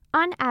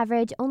On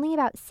average, only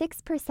about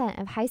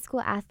 6% of high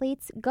school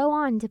athletes go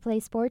on to play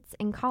sports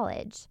in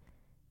college.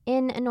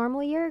 In a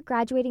normal year,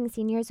 graduating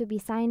seniors would be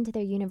signed to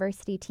their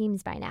university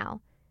teams by now.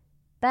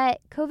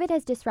 But COVID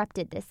has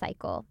disrupted this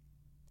cycle.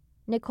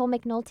 Nicole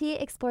McNulty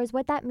explores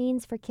what that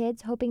means for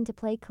kids hoping to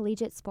play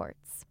collegiate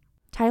sports.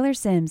 Tyler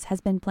Sims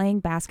has been playing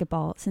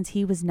basketball since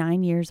he was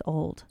 9 years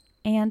old.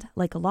 And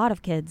like a lot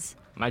of kids,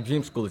 my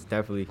dream school is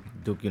definitely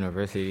Duke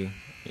University.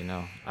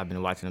 I've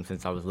been watching them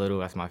since I was little.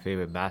 That's my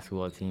favorite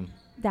basketball team.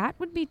 That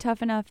would be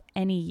tough enough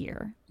any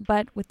year.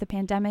 But with the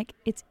pandemic,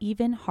 it's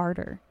even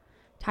harder.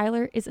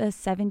 Tyler is a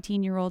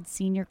 17-year-old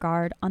senior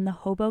guard on the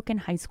Hoboken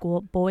High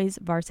School boys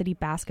varsity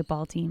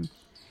basketball team.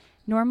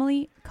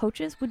 Normally,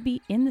 coaches would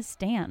be in the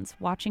stands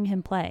watching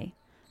him play.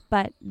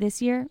 But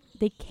this year,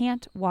 they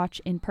can't watch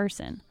in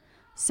person.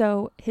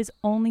 So his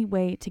only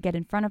way to get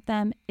in front of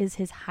them is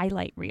his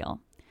highlight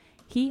reel.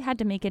 He had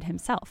to make it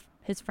himself.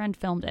 His friend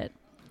filmed it.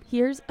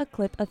 Here's a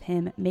clip of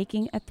him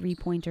making a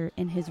three-pointer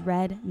in his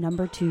red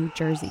number 2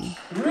 jersey.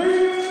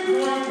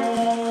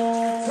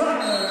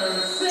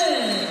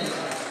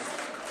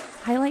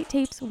 Highlight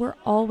tapes were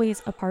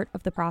always a part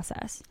of the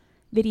process.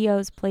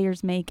 Videos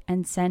players make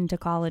and send to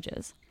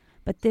colleges.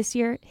 But this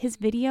year, his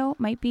video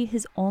might be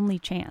his only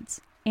chance.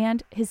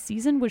 And his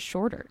season was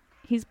shorter.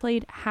 He's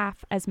played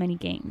half as many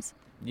games.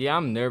 Yeah,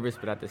 I'm nervous,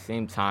 but at the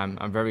same time,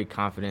 I'm very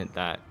confident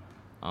that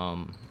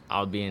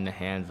I'll be in the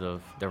hands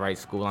of the right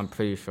school. I'm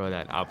pretty sure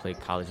that I'll play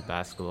college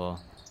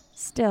basketball.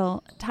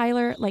 Still,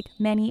 Tyler, like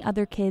many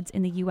other kids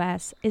in the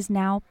U.S., is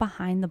now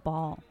behind the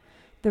ball.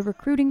 The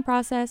recruiting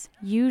process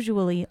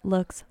usually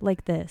looks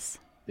like this.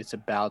 It's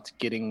about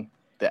getting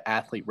the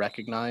athlete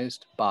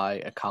recognized by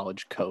a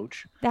college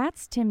coach.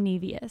 That's Tim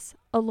Nevius,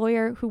 a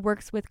lawyer who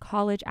works with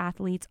college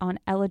athletes on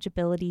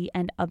eligibility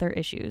and other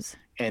issues.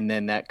 And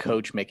then that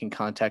coach making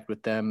contact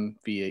with them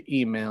via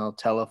email,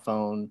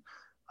 telephone,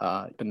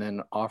 and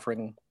then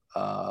offering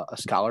a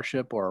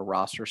scholarship or a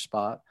roster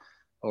spot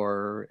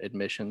or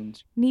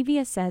admissions.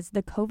 Nevius says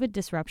the COVID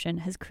disruption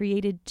has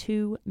created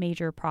 2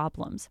 major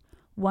problems.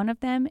 One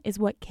of them is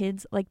what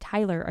kids like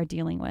Tyler are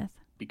dealing with.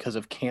 Because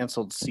of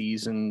canceled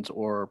seasons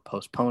or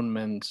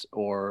postponements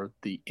or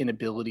the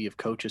inability of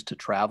coaches to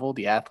travel,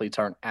 the athletes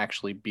aren't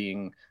actually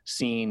being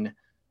seen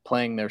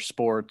playing their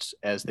sports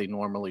as they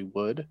normally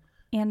would.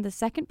 And the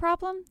second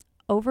problem?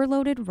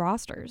 Overloaded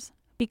rosters.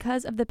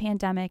 Because of the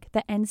pandemic,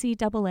 the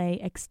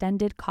NCAA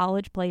extended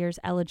college players'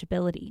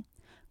 eligibility.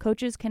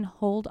 Coaches can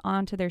hold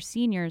on to their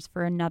seniors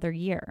for another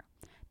year.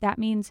 That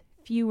means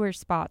fewer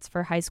spots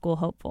for high school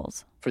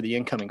hopefuls. For the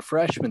incoming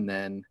freshmen,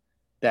 then,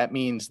 that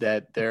means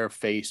that they're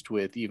faced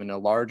with even a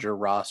larger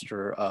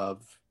roster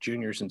of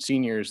juniors and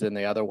seniors than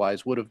they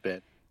otherwise would have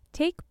been.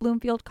 Take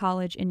Bloomfield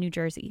College in New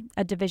Jersey,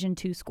 a Division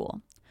II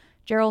school.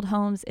 Gerald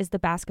Holmes is the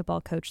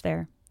basketball coach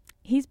there.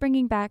 He's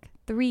bringing back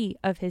 3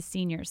 of his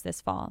seniors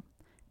this fall.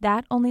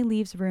 That only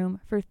leaves room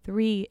for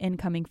 3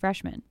 incoming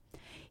freshmen.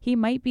 He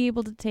might be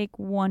able to take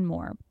 1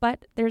 more,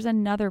 but there's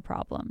another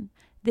problem.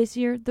 This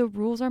year, the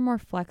rules are more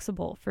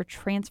flexible for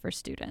transfer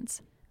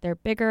students. They're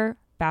bigger,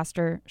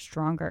 faster,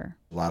 stronger.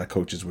 A lot of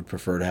coaches would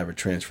prefer to have a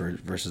transfer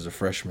versus a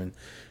freshman.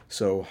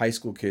 So high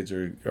school kids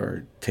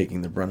are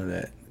taking the brunt of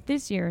that.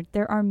 This year,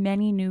 there are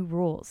many new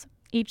rules.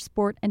 Each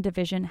sport and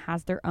division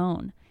has their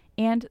own,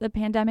 and the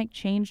pandemic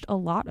changed a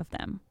lot of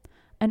them.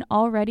 An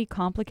already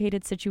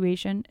complicated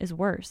situation is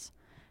worse.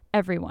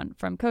 Everyone,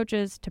 from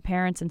coaches to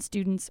parents and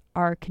students,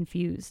 are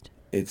confused.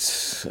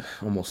 It's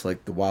almost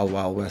like the wild,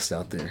 wild west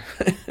out there.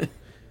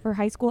 For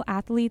high school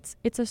athletes,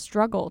 it's a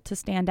struggle to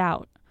stand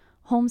out.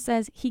 Holmes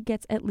says he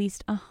gets at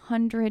least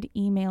 100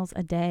 emails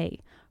a day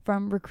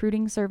from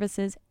recruiting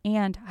services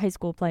and high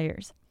school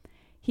players.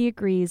 He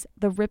agrees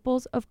the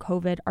ripples of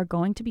COVID are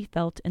going to be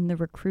felt in the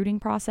recruiting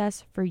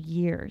process for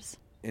years.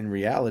 In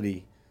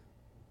reality,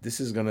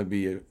 this is going to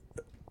be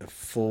a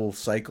full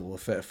cycle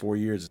of 4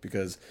 years,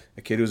 because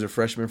a kid who's a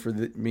freshman for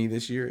me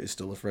this year is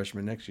still a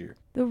freshman next year.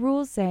 The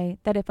rules say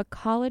that if a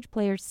college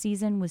player's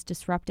season was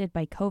disrupted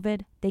by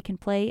COVID, they can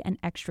play an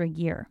extra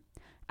year.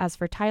 As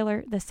for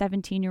Tyler, the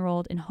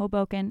 17-year-old in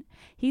Hoboken,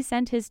 he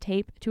sent his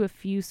tape to a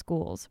few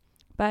schools,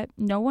 but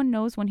no one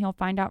knows when he'll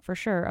find out for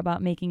sure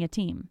about making a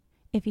team.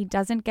 If he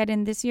doesn't get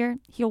in this year,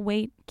 he'll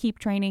wait, keep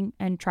training,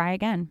 and try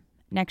again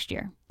next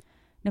year.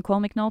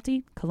 Nicole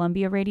McNulty,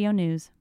 Columbia Radio News.